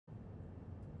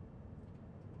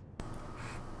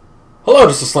Hello,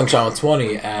 this is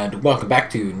Slingshot120, and welcome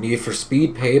back to Need for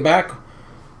Speed Payback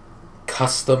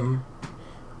Custom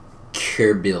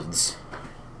Cure Builds.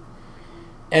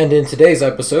 And in today's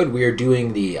episode, we are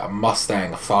doing the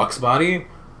Mustang FoxBody,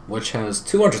 which has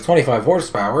 225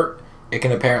 horsepower. It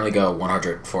can apparently go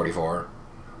 144.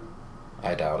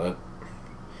 I doubt it.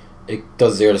 It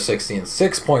does 0 to 60 in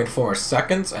 6.4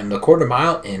 seconds, and a quarter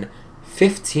mile in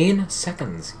 15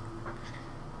 seconds.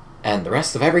 And the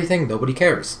rest of everything, nobody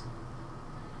cares.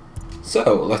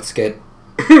 So, let's get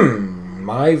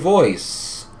my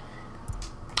voice.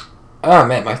 Ah,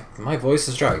 man, my voice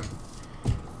is dry.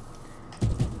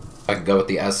 I can go with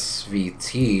the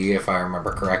SVT, if I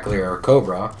remember correctly, or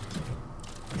Cobra,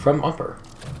 from Upper.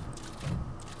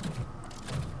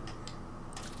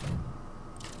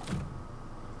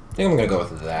 I think I'm going to go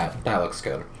with that. That looks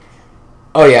good.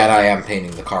 Oh yeah, and I am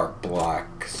painting the car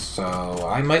black, so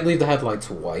I might leave the headlights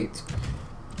white.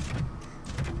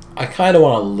 I kind of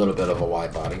want a little bit of a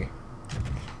wide body.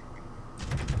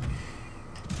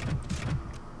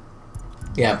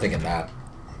 Yeah, I'm thinking that.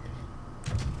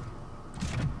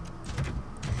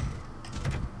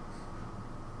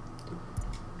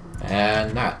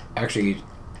 And that. Actually,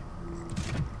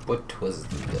 what was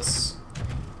this?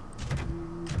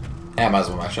 Yeah, I might as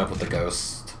well match up with the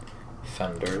ghost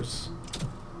fenders.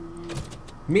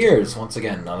 Mirrors, once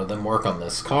again, none of them work on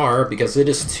this car because it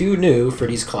is too new for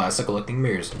these classic looking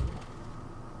mirrors.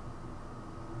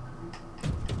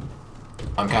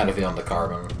 I'm kind of feeling the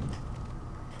carbon.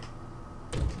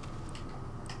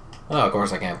 Oh, of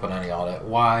course I can't put any on it.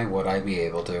 Why would I be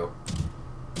able to?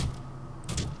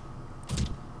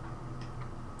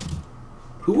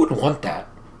 Who would want that?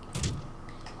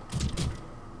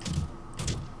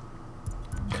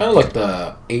 Kind of like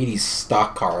the 80s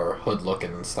stock car hood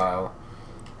looking style.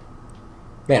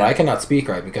 Man, I cannot speak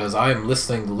right because I am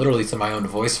listening literally to my own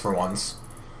voice for once.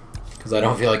 Because I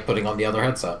don't feel like putting on the other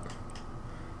headset.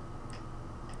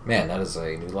 Man, that is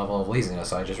a new level of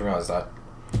laziness, I just realized that.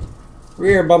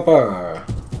 Rear bumper!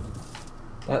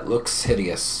 That looks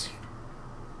hideous.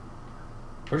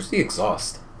 Where's the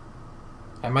exhaust?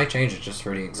 I might change it just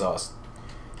for the exhaust.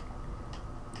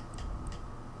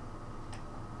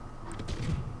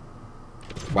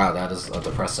 Wow, that is a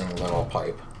depressing little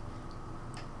pipe.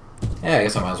 Yeah, I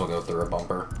guess I might as well go with the rear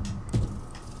bumper.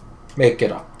 Make it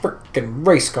a frickin'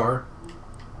 race car.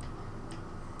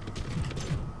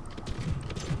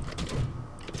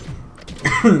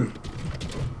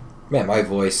 Man, my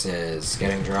voice is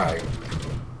getting dry.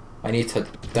 I need to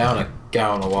down a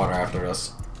gallon of water after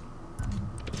this.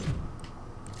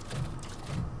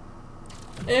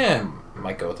 Yeah,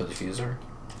 might go with the diffuser.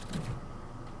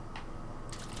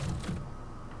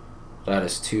 That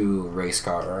is too race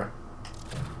car.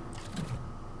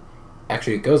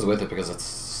 Actually, it goes with it because it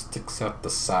sticks out the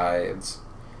sides.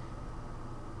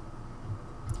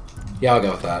 Yeah, I'll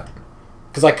go with that.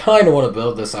 Because I kind of want to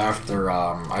build this after,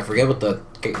 I forget what the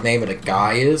name of the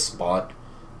guy is, but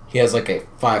he has like a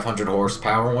 500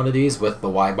 horsepower one of these with the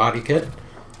wide body kit.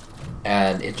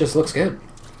 And it just looks good.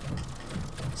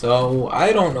 So,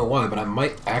 I don't know why, but I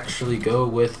might actually go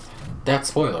with that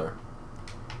spoiler.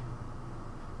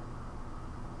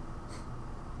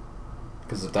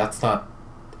 Because if that's not...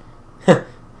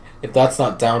 if that's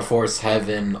not downforce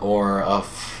heaven or a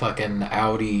fucking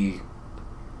Audi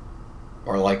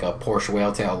or like a Porsche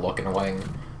Whaletail looking wing,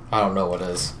 I don't know what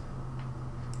is.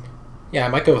 Yeah, I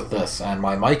might go with this, and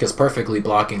my mic is perfectly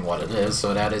blocking what it is,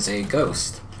 so that is a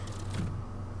ghost.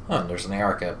 Oh, and there's an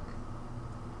AR kit.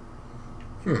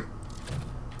 I'm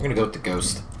gonna go with the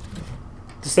ghost.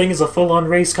 This thing is a full-on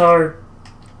race car.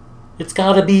 It's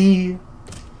gotta be.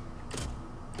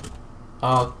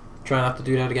 I'll try not to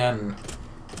do that again.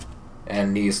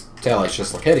 And these taillights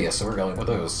just look hideous, so we're going with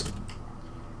those.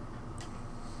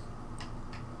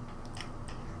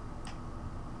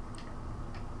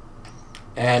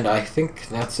 And I think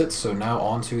that's it, so now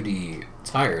on to the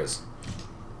tires.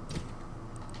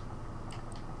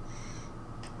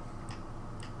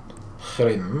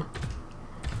 Trim.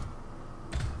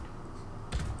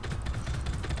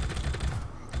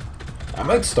 I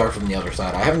might start from the other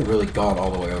side. I haven't really gone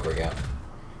all the way over yet.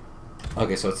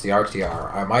 Okay, so it's the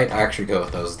RTR. I might actually go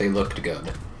with those. They looked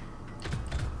good.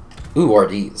 Ooh, or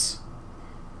these.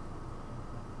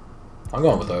 I'm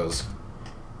going with those.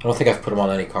 I don't think I've put them on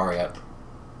any car yet.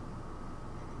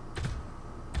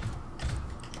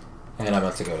 And I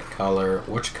meant to go to color.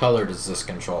 Which color does this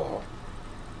control?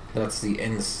 That's the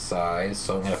inside,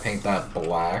 so I'm going to paint that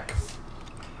black.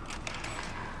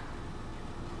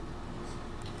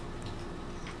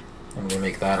 I'm going to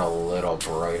make that a little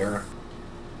brighter.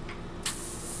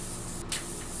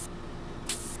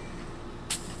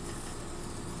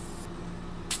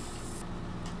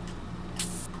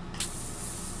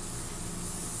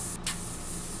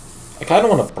 I kind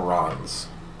of want a bronze.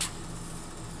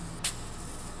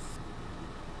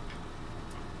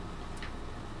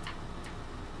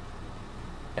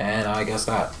 And I guess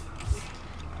that.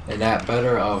 And that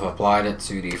better have applied it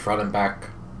to the front and back.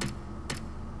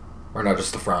 Or no,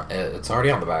 just the front. It's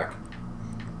already on the back.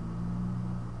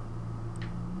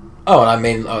 Oh,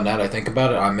 and now that I think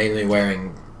about it, I'm mainly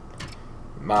wearing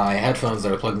my headphones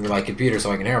that are plugged into my computer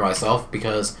so I can hear myself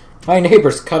because my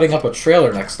neighbor's cutting up a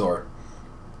trailer next door.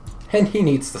 And he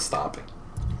needs to stop.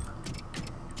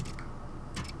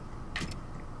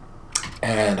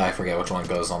 And I forget which one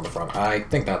goes on the front. I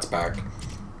think that's back.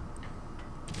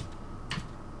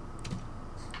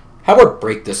 How are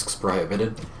brake discs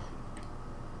prohibited?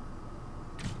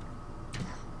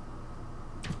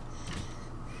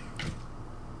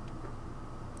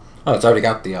 Oh, it's already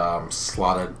got the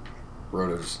slotted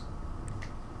rotors.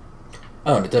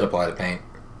 Oh, and it did apply to paint.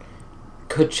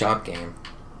 Good job, game.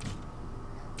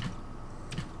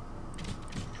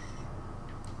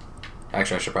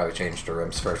 Actually, I should probably change the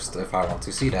rims first if I want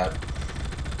to see that.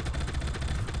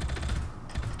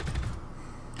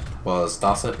 Was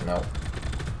DOS it? No.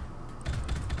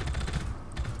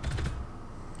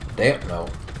 Damn, no.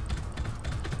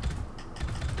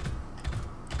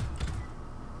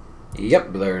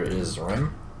 Yep, there is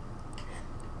rim.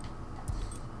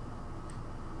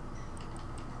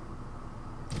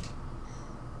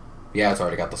 Yeah, it's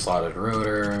already got the slotted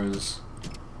rotors.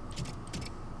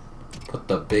 Put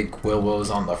the big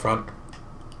Wilbos on the front.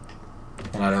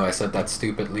 And I know I said that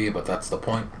stupidly, but that's the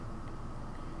point.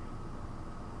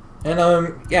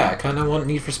 And, yeah, I kind of want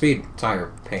Need for Speed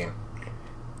tire paint.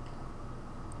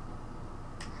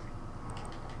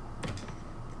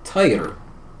 Tire.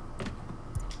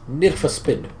 Need for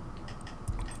Speed.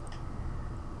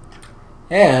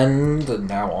 And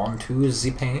now on to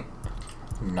the paint.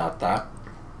 Not that.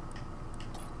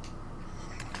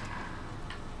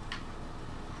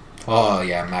 Oh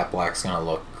yeah, matte black's gonna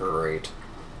look great.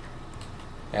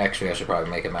 Actually, I should probably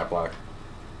make it matte black.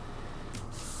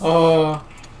 Oh.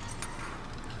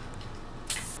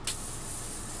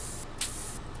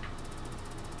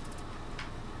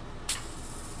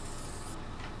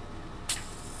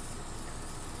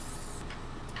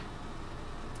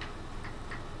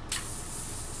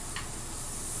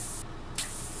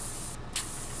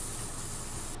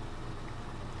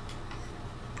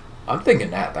 I'm thinking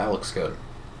that looks good.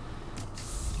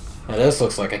 Now this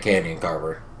looks like a Canyon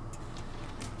Carver.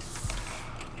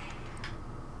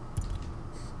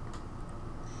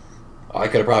 I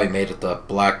could have probably made it the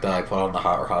black that I put on the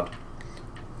hot rod.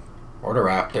 Or the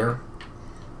Raptor.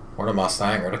 Or the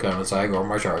Mustang, or the Koenigsegg, or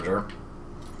my Charger.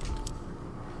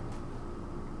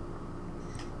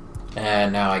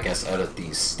 And now I guess edit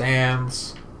these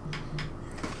stands.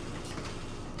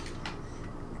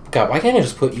 God, why can't I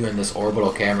just put you in this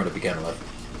orbital camera to begin with?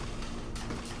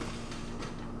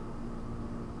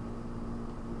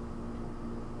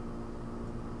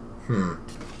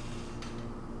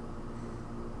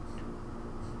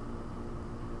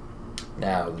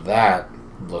 Now that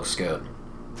looks good.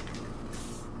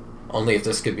 Only if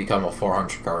this could become a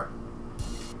 400 car.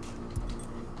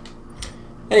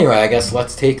 Anyway, I guess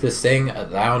let's take this thing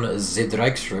down the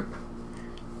drag strip.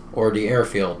 Or the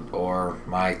airfield, or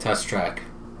my test track.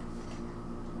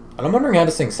 And I'm wondering how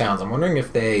this thing sounds. I'm wondering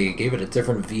if they gave it a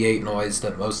different V8 noise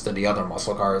than most of the other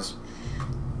muscle cars.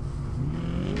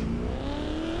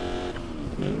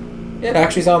 It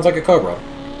actually sounds like a Cobra.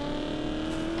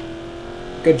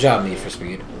 Good job, Need for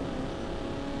Speed.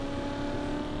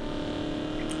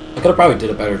 I could have probably did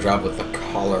a better job with the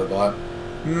color, but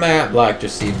matte black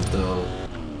just seemed to...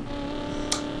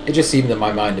 It just seemed in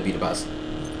my mind to be the best.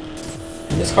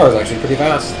 And this car is actually pretty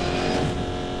fast.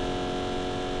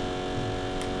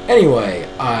 Anyway,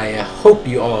 I hope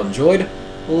you all enjoyed.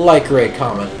 Like, rate,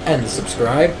 comment, and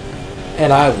subscribe.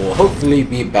 And I will hopefully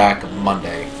be back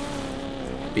Monday.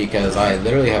 Because I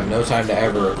literally have no time to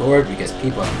ever record because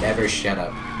people never shut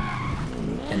up.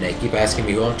 And they keep asking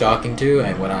me who I'm talking to,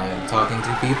 and when I'm talking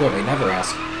to people, they never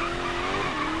ask.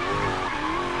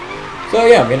 So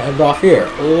yeah, I'm gonna end off here.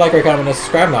 Like, rate, comment, and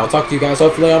subscribe, and I'll talk to you guys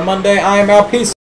hopefully on Monday. I am out. Peace.